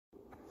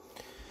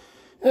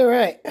All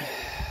right,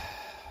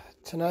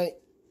 tonight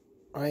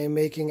I am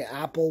making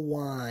apple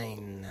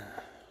wine.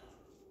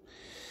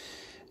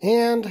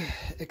 And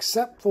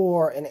except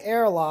for an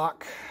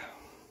airlock,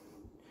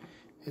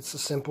 it's a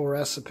simple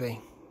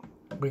recipe.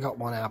 We got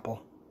one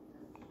apple.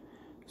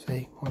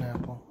 See, one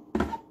apple.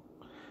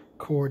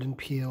 Cored and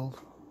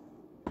peeled.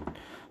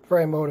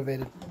 Very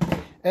motivated.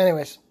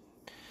 Anyways.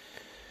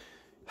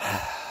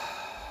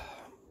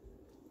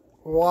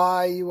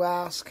 Why, you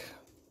ask?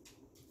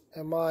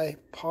 Am I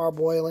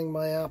parboiling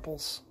my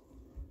apples?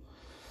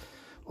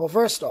 Well,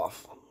 first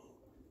off,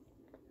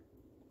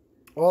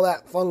 all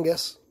that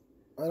fungus,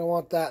 I don't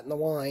want that in the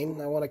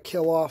wine. I want to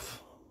kill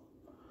off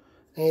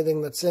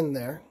anything that's in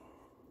there.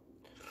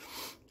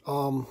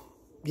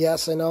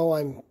 Yes, I know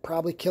I'm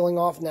probably killing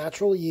off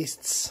natural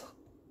yeasts,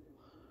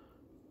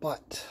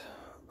 but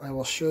I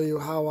will show you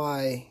how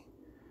I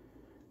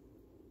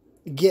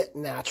get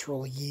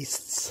natural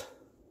yeasts.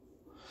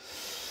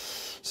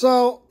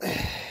 So,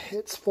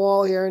 it's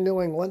fall here in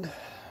New England.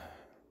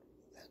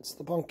 It's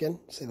the pumpkin.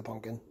 See the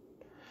pumpkin.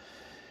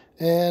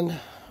 And a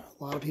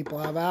lot of people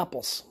have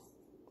apples.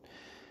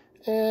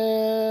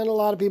 And a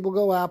lot of people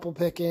go apple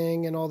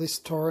picking and all this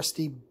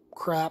touristy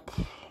crap.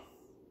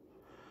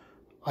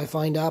 I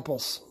find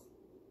apples.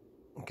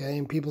 Okay,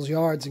 in people's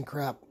yards and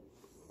crap.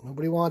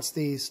 Nobody wants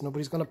these.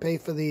 Nobody's going to pay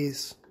for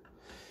these.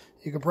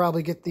 You could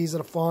probably get these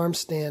at a farm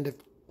stand if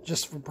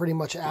just for pretty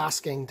much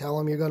asking. Tell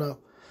them you're going to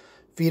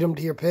feed them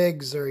to your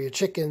pigs or your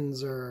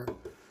chickens or,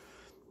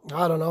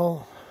 I don't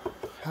know,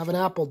 have an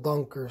apple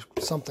dunk or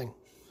something.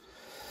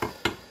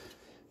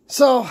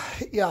 So,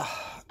 yeah,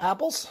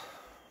 apples,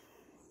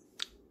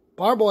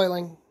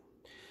 parboiling.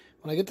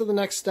 When I get to the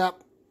next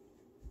step,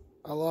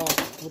 we'll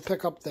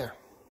pick up there.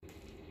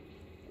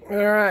 All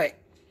right.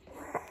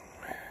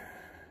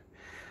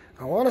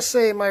 I want to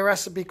say my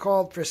recipe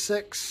called for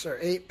 6 or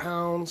 8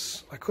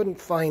 pounds. I couldn't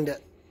find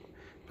it.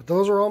 But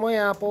those are all my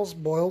apples,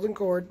 boiled and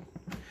cored.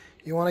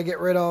 You want to get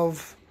rid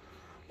of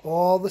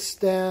all the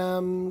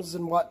stems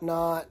and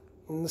whatnot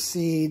and the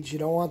seeds. You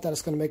don't want that.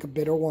 It's going to make a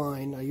bitter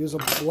wine. I use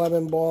a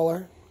lemon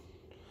baller.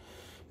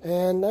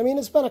 And, I mean,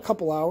 it's been a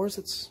couple hours.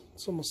 It's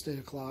almost 8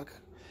 o'clock.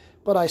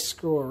 But I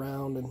screw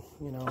around and,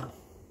 you know,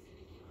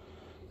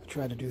 I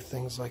try to do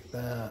things like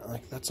that.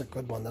 Like, that's a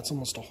good one. That's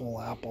almost a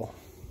whole apple.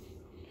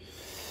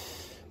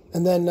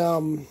 And then,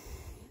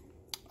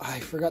 I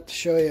forgot to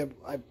show you,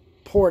 I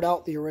poured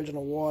out the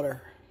original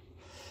water.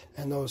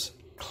 And those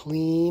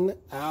clean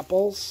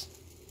apples,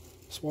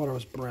 this water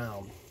was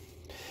brown.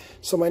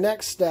 So my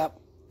next step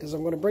is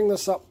I'm going to bring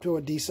this up to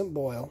a decent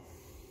boil.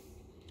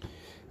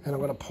 And I'm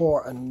going to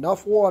pour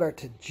enough water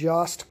to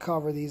just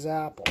cover these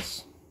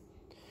apples.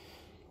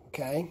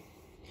 Okay?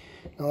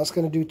 Now that's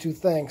going to do 2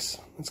 things.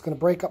 It's going to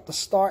break up the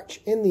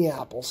starch in the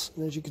apples.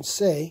 And as you can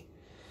see,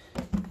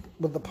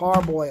 with the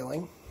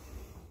parboiling,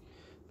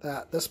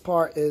 that this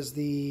part is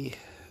the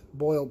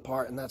boiled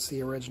part, and that's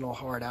the original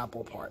hard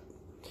apple part.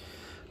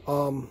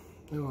 Oh,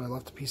 I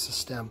left a piece of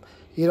stem.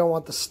 You don't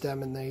want the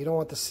stem in there. You don't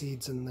want the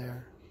seeds in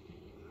there.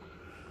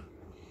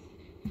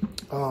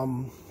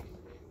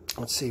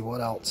 Let's see,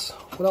 what else?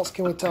 What else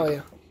can we tell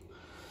you?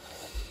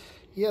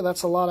 Yeah,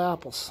 that's a lot of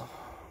apples.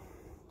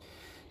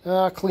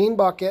 Clean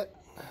bucket.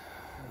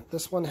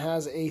 This one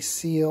has a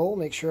seal.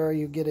 Make sure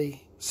you get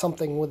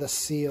something with a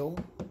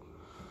seal.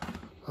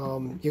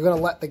 You're going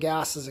to let the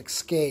gases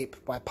escape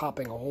by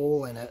popping a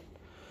hole in it.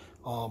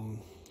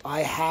 I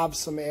have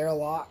some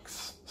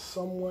airlocks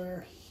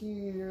somewhere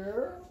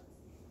here.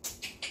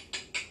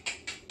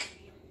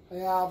 I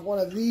have one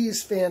of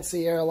these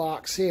fancy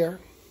airlocks here.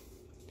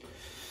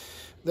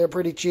 They're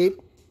pretty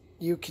cheap.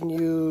 You can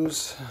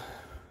use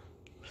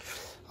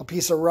a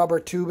piece of rubber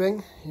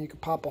tubing. You can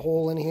pop a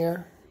hole in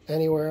here,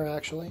 anywhere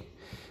actually,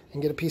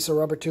 and get a piece of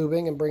rubber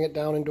tubing and bring it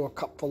down into a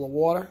cup full of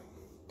water.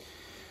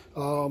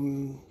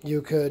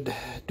 You could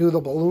do the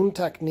balloon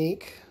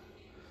technique.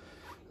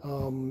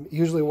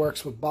 Usually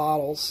works with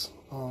bottles.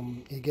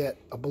 You get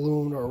a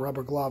balloon or a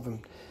rubber glove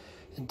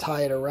and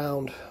tie it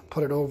around,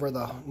 put it over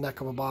the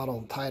neck of a bottle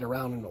and tie it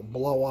around, and it'll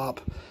blow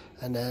up.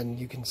 And then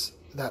you can,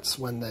 that's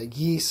when the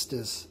yeast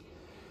is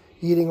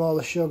eating all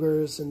the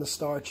sugars and the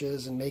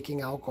starches and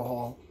making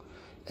alcohol.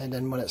 And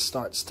then when it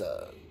starts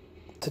to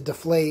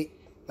deflate,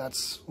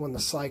 that's when the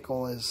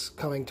cycle is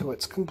coming to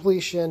its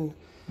completion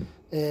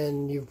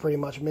and you've pretty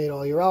much made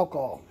all your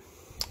alcohol.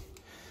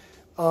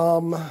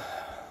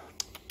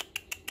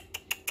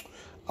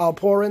 I'll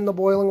pour in the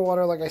boiling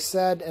water, like I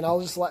said, and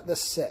I'll just let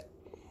this sit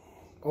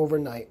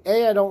overnight.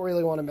 A, I don't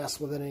really want to mess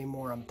with it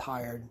anymore. I'm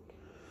tired.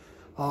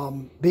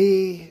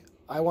 B,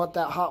 I want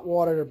that hot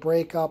water to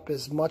break up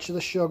as much of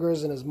the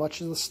sugars and as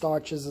much of the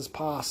starches as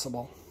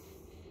possible.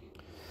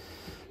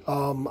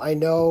 I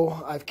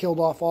know I've killed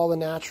off all the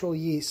natural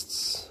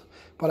yeasts,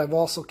 but I've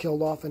also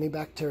killed off any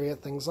bacteria,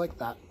 things like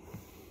that.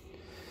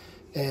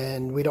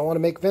 And we don't want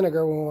to make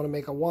vinegar, we want to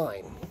make a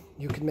wine.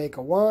 You can make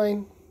a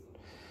wine.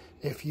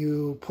 If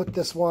you put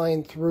this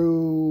wine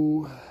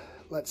through,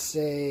 let's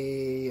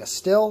say, a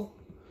still,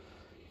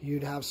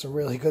 you'd have some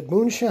really good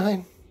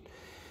moonshine.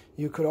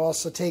 You could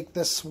also take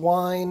this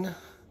wine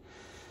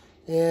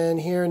And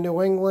here in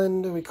New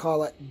England, we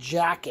call it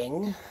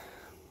jacking.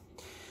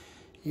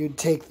 You'd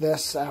take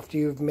this after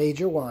you've made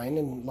your wine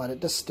and let it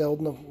distill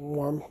in a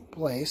warm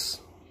place.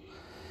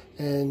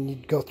 And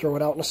you'd go throw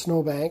it out in a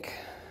snowbank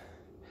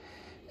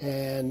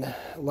and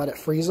let it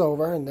freeze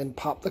over, and then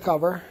pop the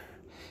cover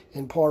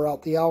and pour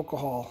out the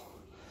alcohol.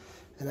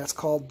 And that's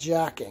called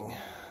jacking.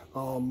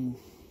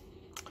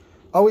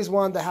 Always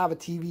wanted to have a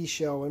TV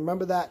show. And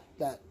remember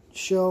that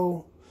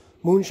show,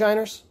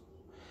 Moonshiners?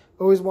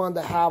 Always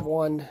wanted to have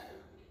one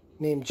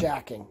named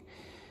Jacking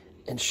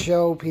and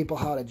show people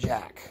how to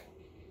jack.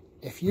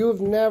 If you've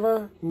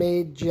never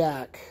made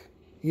jack,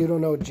 you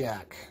don't know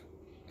jack.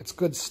 It's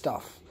good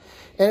stuff.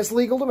 And it's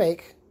legal to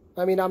make.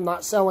 I mean, I'm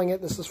not selling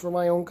it. This is for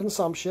my own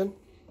consumption.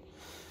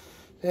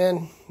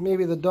 And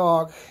maybe the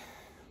dog,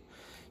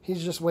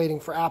 he's just waiting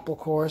for apple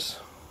cores.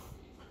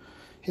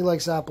 He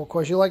likes apple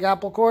cores. You like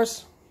apple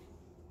cores?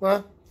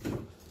 Huh?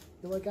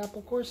 You like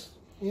apple cores?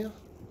 Yeah.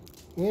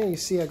 Yeah, you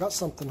see I got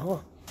something, huh?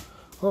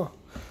 Huh.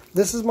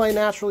 This is my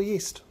natural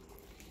yeast.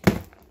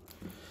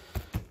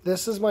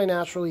 This is my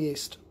natural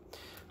yeast.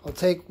 I'll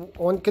take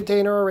 1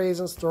 container of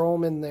raisins, throw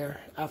them in there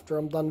after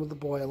I'm done with the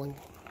boiling.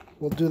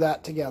 We'll do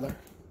that together.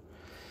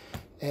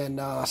 And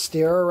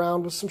stir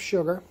around with some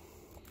sugar.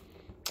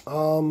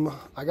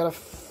 I gotta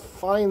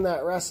find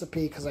that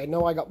recipe because I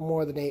know I got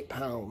more than 8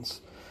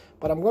 pounds.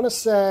 But I'm gonna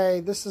say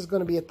this is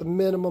gonna be at the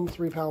minimum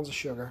 3 pounds of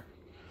sugar.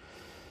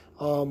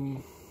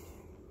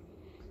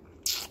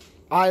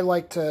 I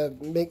like to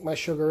make my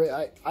sugar,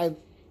 I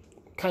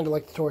kind of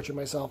like to torture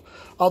myself.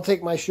 I'll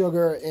take my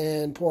sugar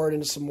and pour it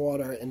into some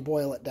water and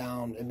boil it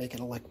down and make it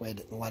a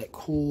liquid and let it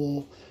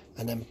cool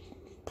and then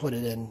put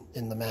it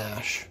in the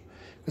mash.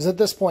 Because at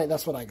this point,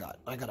 that's what I got.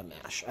 I got a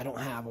mash. I don't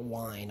have a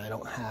wine. I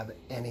don't have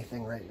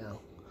anything right now.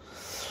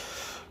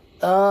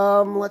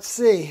 Let's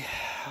see.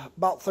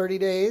 About 30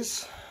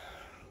 days.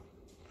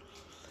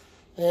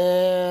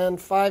 And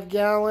 5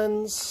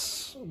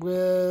 gallons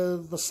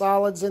with the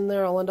solids in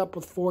there. I'll end up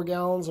with 4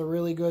 gallons of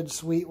really good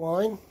sweet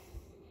wine.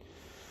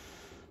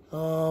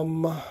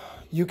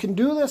 You can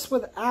do this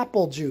with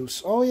apple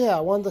juice. Oh yeah,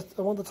 I wanted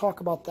to talk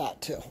about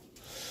that too.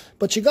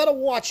 But you got to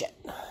watch it.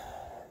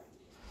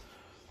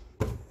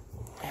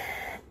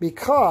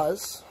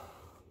 Because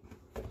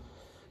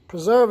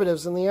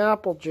preservatives in the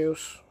apple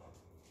juice,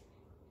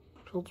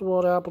 filtered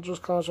water, apple juice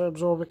concentrate,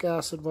 absorbic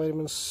acid,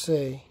 vitamin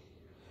C.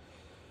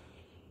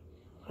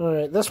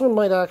 Alright, this one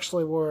might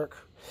actually work.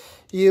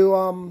 I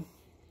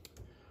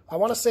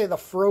want to say the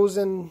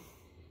frozen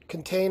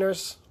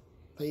containers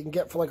that you can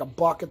get for like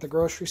 $1 at the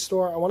grocery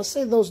store, I want to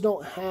say those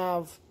don't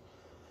have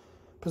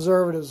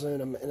preservatives in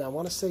them, and I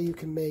want to say you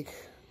can make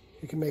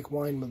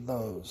wine with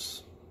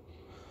those.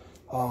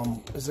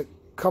 As it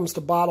comes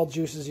to bottled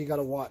juices, you got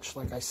to watch,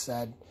 like I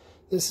said.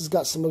 This has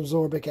got some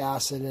absorbic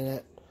acid in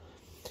it.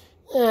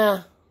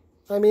 Yeah,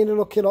 I mean,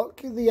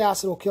 the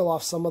acid will kill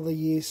off some of the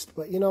yeast,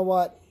 but you know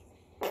what?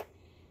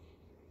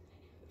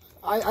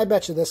 I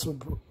bet you this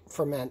would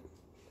ferment.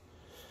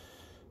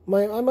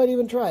 I might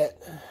even try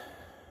it.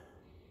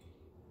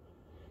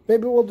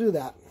 Maybe we'll do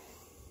that.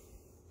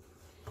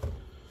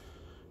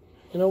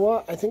 You know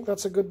what? I think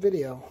that's a good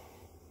video.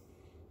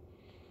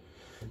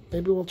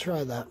 Maybe we'll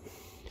try that.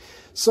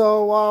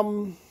 So,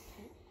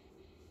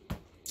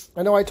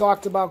 I know I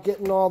talked about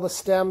getting all the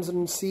stems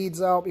and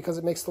seeds out because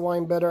it makes the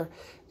wine better.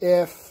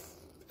 If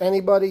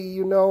anybody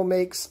you know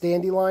makes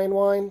dandelion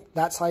wine,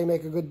 that's how you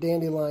make a good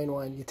dandelion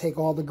wine. You take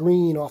all the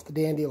green off the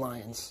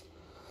dandelions.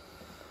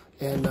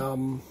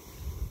 And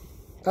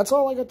that's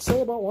all I got to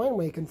say about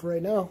winemaking for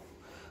right now.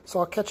 So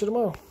I'll catch you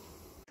tomorrow.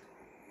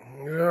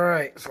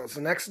 Alright, so it's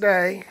the next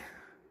day.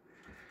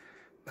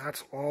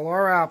 That's all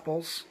our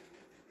apples.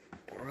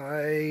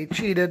 I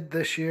cheated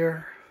this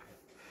year.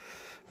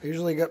 I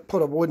usually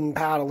put a wooden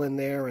paddle in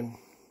there and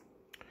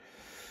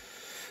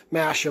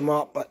mash them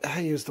up, but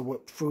I used the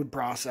food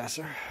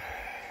processor.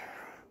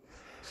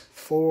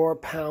 4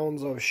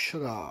 pounds of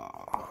sugar.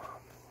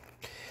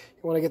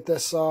 You want to get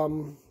this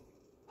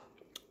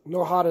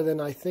no hotter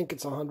than, I think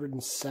it's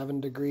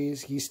 107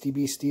 degrees. Yeasty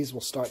beasties will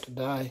start to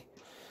die.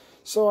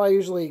 So I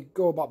usually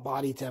go about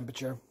body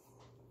temperature.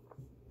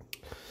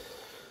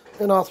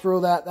 And I'll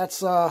throw that.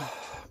 That's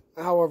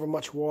however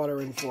much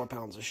water in 4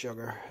 pounds of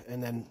sugar.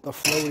 And then the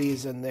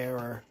floaties in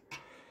there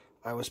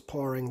I was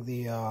pouring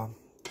the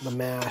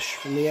mash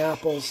from the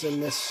apples in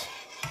the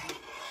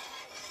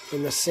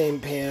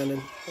same pan,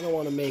 and I don't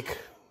want to make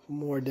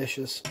more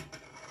dishes,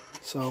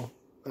 so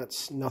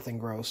that's nothing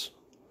gross.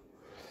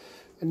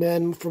 And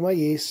then for my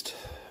yeast,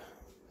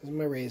 these are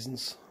my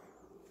raisins.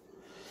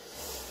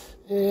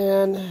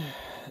 And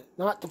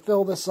not to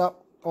fill this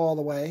up all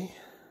the way,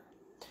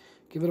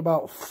 give it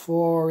about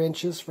 4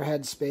 inches for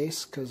head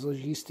space, because those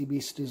yeasty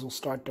beasties will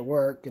start to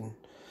work and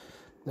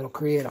it'll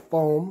create a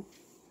foam.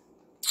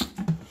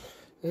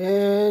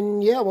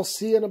 And yeah, we'll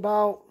see in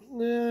about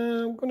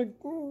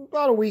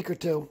about a week or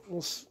two.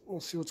 We'll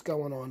see what's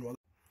going on with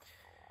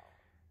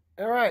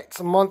it. All right,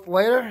 it's a month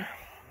later.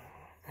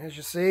 As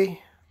you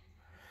see,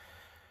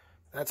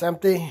 that's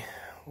empty.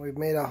 We've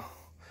made a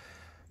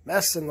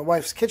mess in the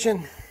wife's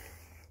kitchen.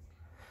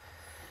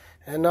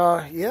 And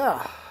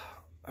yeah,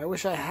 I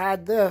wish I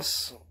had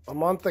this a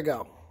month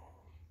ago.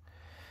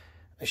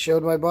 I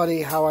showed my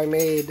buddy how I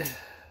made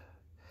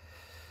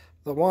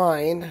the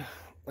wine,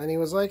 and he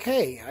was like,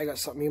 hey, I got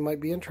something you might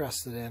be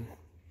interested in.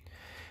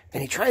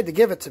 And he tried to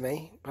give it to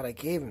me, but I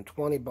gave him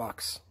 20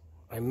 bucks.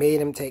 I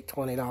made him take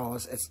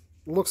 $20. It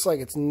looks like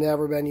it's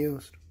never been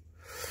used.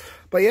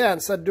 But yeah,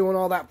 instead of doing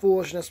all that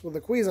foolishness with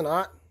the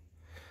Cuisinart,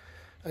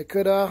 I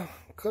could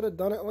have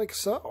done it like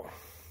so.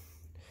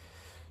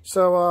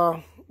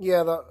 So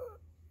yeah,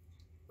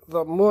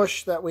 the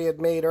mush that we had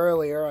made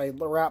earlier, I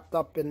wrapped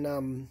up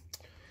in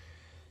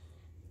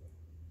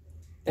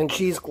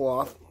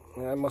cheesecloth.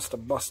 I must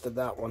have busted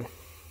that one.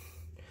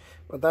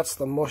 But that's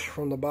the mush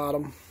from the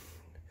bottom.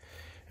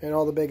 And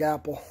all the big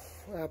apple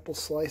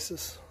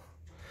slices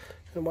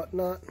and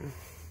whatnot.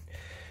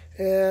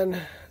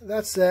 And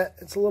that's it.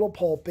 It's a little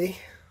pulpy.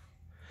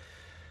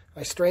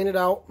 I strain it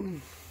out.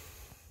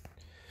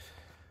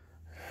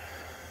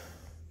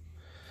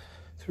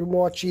 Through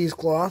more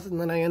cheesecloth, and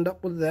then I end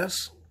up with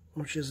this,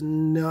 which is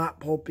not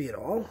pulpy at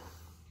all.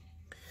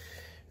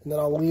 And then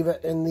I'll leave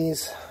it in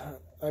these.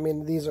 I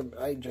mean,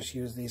 I just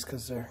use these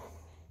because they're,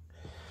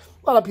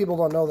 a lot of people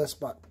don't know this,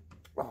 but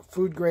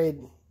food grade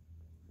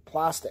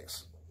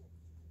plastics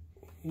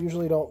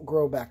usually don't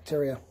grow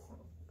bacteria.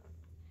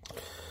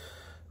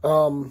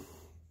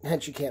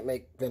 Hence you can't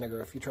make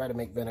vinegar. If you try to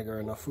make vinegar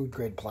in a food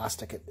grade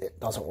plastic, it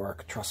doesn't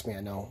work. Trust me,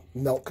 I know.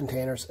 Milk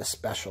containers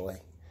especially.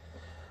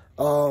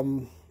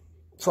 So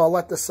I'll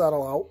let this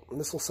settle out, and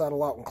this will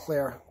settle out and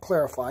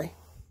clarify.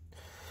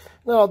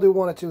 Then I'll do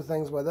one or two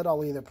things with it.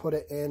 I'll either put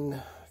it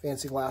in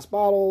fancy glass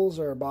bottles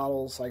or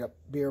bottles. I got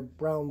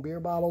brown beer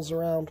bottles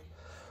around,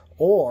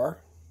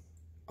 or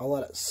I'll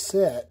let it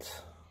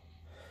sit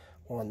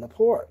on the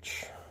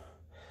porch.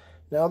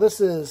 Now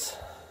this is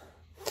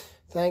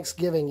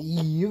Thanksgiving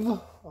Eve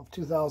of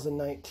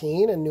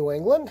 2019 in New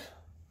England,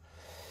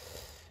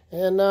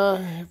 and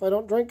if I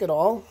don't drink it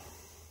all,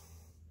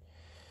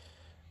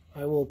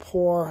 I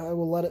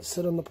will let it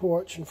sit on the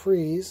porch and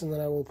freeze, and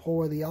then I will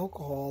pour the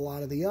alcohol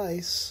out of the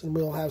ice, and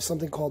we'll have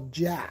something called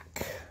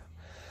Jack.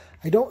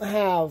 I don't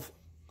have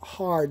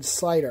hard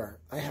cider.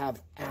 I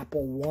have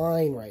apple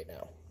wine right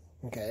now,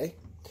 okay?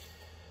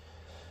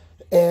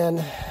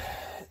 And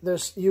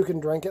you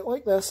can drink it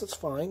like this, it's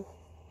fine.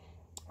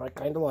 I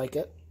kind of like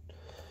it.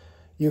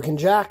 You can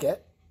Jack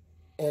it,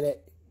 and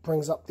it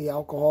brings up the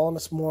alcohol, and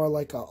it's more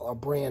like a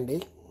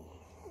brandy.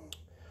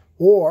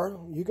 Or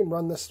you can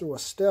run this through a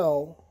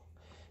still,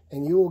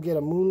 and you will get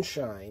a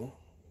moonshine,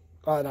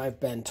 and I've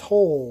been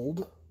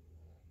told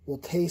will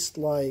taste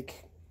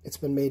like it's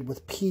been made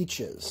with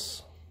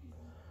peaches.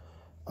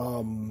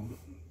 Other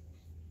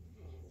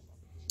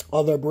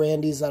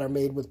brandies that are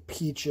made with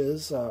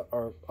peaches,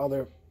 or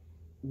other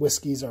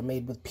whiskeys are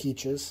made with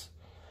peaches.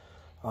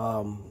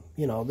 You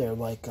know, they're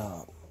like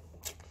a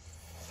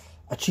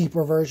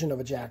cheaper version of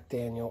a Jack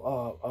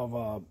Daniel,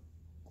 of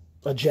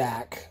a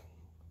Jack.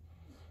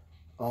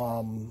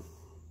 I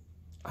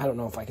don't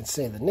know if I can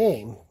say the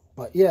name,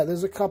 but yeah,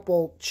 there's a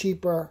couple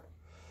cheaper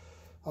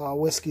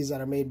whiskeys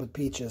that are made with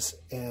peaches,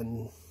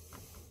 and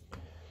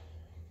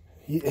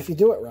if you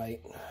do it right,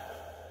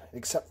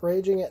 except for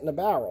aging it in a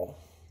barrel,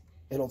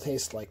 it'll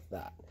taste like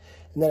that.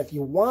 And then if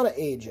you want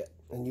to age it,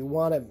 and you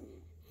want to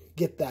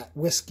get that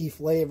whiskey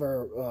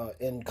flavor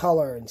and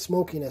color and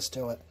smokiness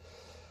to it,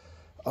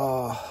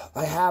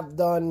 I have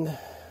done,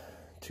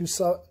 to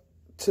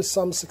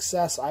some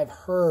success, I've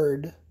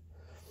heard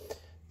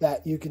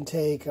that you can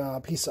take a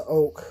piece of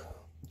oak,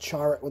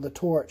 char it with a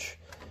torch,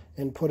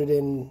 and put it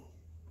in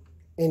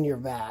your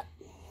vat,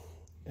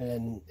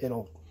 and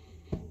it'll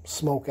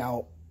smoke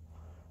out.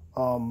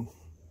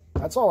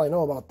 That's all I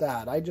know about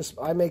that.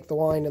 I make the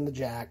wine in the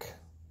Jack,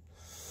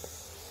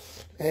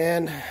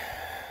 and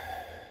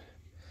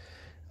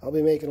I'll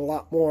be making a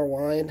lot more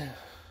wine.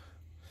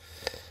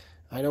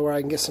 I know where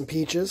I can get some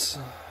peaches.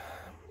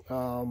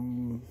 I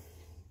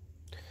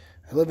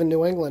live in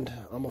New England.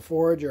 I'm a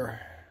forager.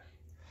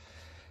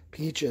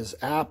 Peaches,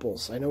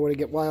 apples. I know where to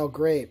get wild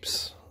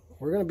grapes.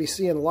 We're going to be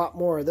seeing a lot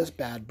more of this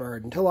bad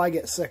bird until I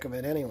get sick of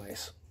it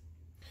anyways.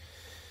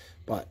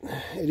 But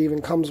it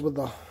even came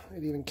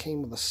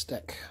with a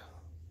stick.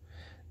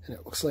 And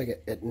it looks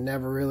like it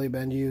never really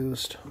been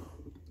used.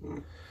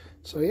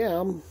 So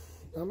yeah,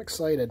 I'm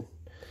excited.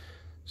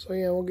 So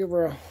yeah, we'll give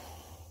her a...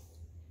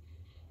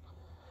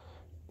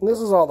 This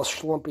is all the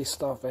schlumpy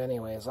stuff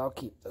anyways. I'll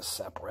keep this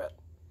separate.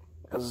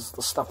 This is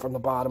the stuff from the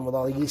bottom with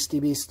all the yeasty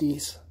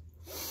beasties.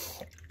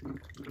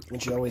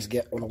 Which you always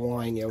get with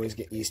wine. You always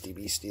get yeasty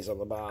beasties on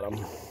the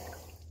bottom.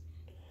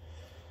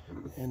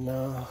 And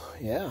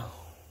yeah.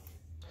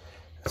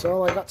 That's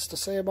all I got to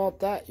say about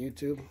that,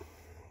 YouTube.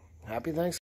 Happy Thanksgiving.